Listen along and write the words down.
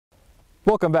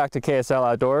Welcome back to KSL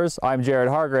Outdoors. I'm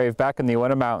Hargrave, back in the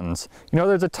Uinta Mountains. You know,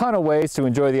 there's a ton of ways to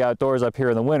enjoy the outdoors up here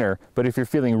in the winter, but if you're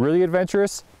feeling really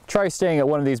adventurous, try staying at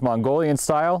one of these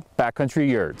Mongolian-style backcountry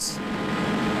yurts.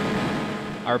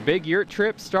 Our big yurt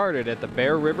trip started at the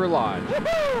Bear River Lodge,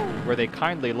 where they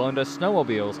kindly loaned us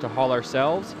snowmobiles to haul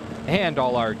ourselves and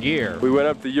all our gear. We went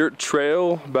up the Yurt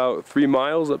trail about 3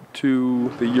 miles up to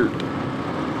the Yurt.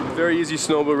 Very easy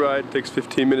snowmobile ride, takes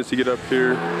 15 minutes to get up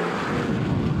here.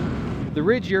 The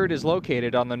Ridge Yurt is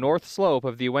located on the north slope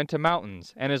of the Uinta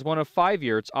Mountains and is one of 5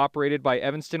 yurts operated by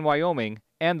Evanston, Wyoming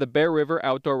and the Bear River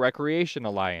Outdoor Recreation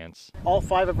Alliance. All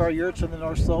 5 of our yurts on the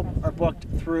north slope are booked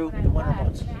through the winter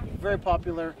months. Very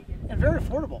popular and very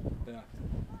affordable. Yeah.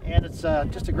 And it's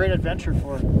just a great adventure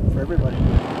for everybody.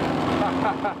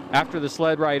 After the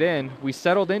sled ride in, we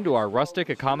settled into our rustic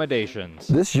accommodations.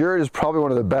 This yurt is probably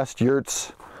one of the best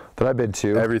yurts that I've been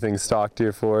to. Everything's stocked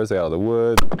here for us. They got all the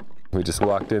wood. We just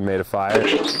walked in, made a fire,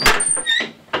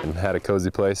 and had a cozy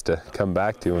place to come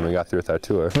back to when we got through with our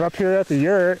tour. We're up here at the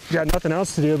yurt, got nothing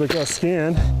else to do but go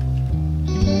skiing.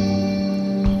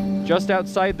 Just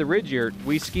outside the Ridge Yurt,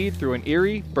 we skied through an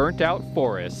eerie, burnt-out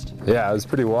forest. Yeah, it was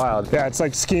pretty wild. Yeah, it's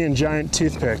like skiing giant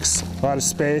toothpicks. A lot of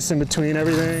space in between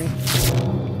everything.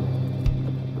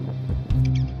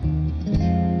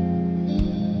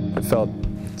 It felt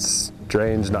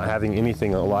strange not having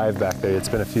anything alive back there. It's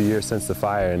been a few years since the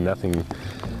fire and nothing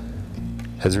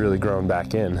has really grown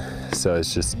back in. So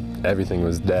it's just, everything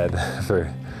was dead for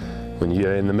when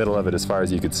you're in the middle of it. As far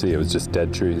as you could see, it was just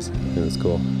dead trees. It was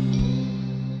cool.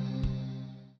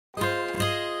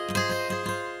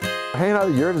 Hanging out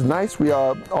at the yurt is nice. We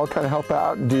all kind of help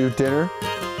out and do dinner.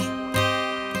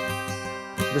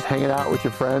 Just hanging out with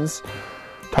your friends,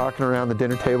 talking around the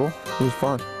dinner table. It was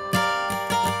fun.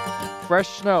 Fresh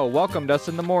snow welcomed us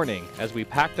in the morning as we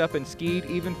packed up and skied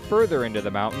even further into the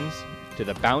mountains to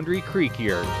the Boundary Creek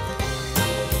Yurt.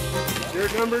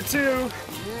 Yurt number 2.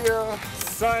 Yeah,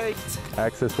 psyched.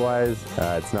 Access-wise,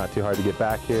 it's not too hard to get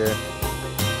back here.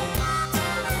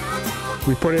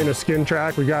 We put in a skin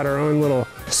track. We got our own little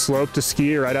slope to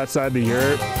ski right outside the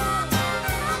yurt.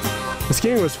 The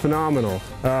skiing was phenomenal.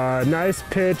 Nice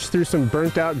pitch through some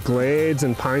burnt out glades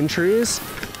and pine trees.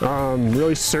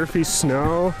 Really surfy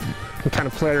snow. We kind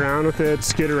of play around with it,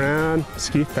 skid around,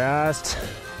 ski fast.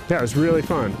 Yeah, it was really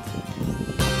fun.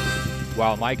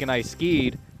 While Mike and I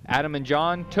skied, Adam and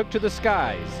John took to the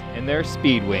skies in their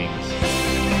speed wings.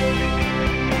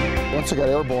 Once I got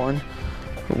airborne,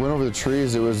 we went over the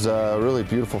trees. It was a really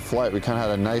beautiful flight. We kind of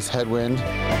had a nice headwind.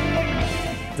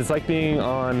 It's like being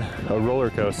on a roller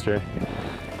coaster,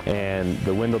 and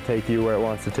the wind will take you where it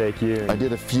wants to take you. I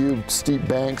did a few steep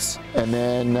banks and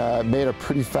then made a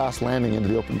pretty fast landing into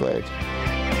the open glade.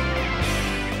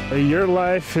 Yurt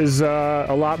life is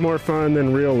a lot more fun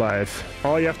than real life.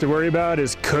 All you have to worry about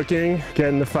is cooking,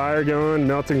 getting the fire going,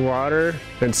 melting water,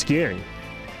 and skiing.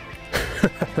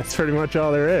 That's pretty much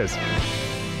all there is.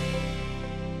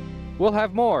 We'll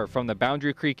have more from the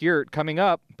Boundary Creek Yurt coming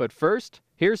up, but first,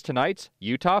 here's tonight's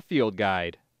Utah Field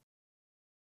Guide.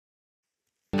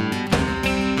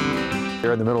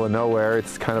 You're in the middle of nowhere.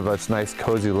 It's kind of a nice,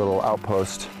 cozy little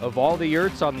outpost. Of all the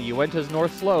yurts on the Uinta's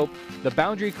north slope, the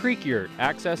Boundary Creek Yurt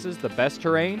accesses the best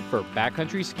terrain for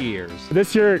backcountry skiers.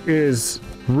 This yurt is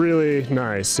really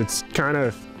nice. It's kind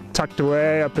of tucked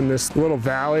away up in this little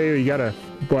valley. You got a,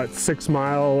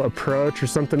 6-mile approach or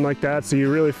something like that, so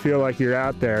you really feel like you're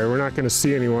out there. We're not going to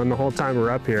see anyone the whole time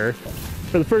we're up here.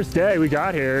 For the first day we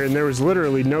got here, and there was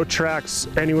literally no tracks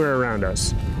anywhere around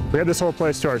us. We had this whole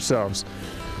place to ourselves.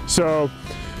 So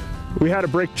we had to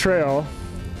break trail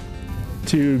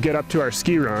to get up to our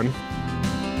ski run.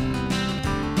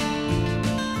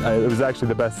 It was actually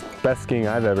the best skiing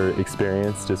I've ever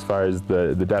experienced. As far as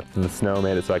the depth of the snow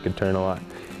made it so I could turn a lot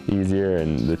easier,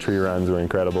 and the tree runs were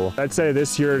incredible. I'd say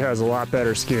this yurt has a lot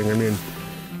better skiing. I mean,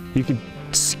 you can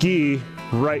ski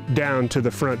right down to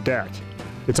the front deck.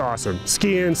 It's awesome.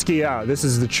 Ski in, ski out. This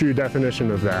is the true definition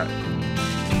of that.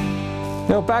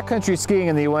 You know, backcountry skiing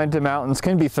in the Uinta Mountains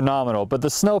can be phenomenal, but the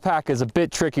snowpack is a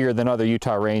bit trickier than other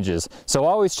Utah ranges. So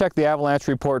always check the avalanche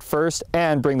report first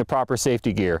and bring the proper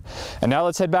safety gear. And now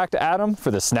let's head back to Adam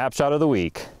for the snapshot of the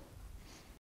week.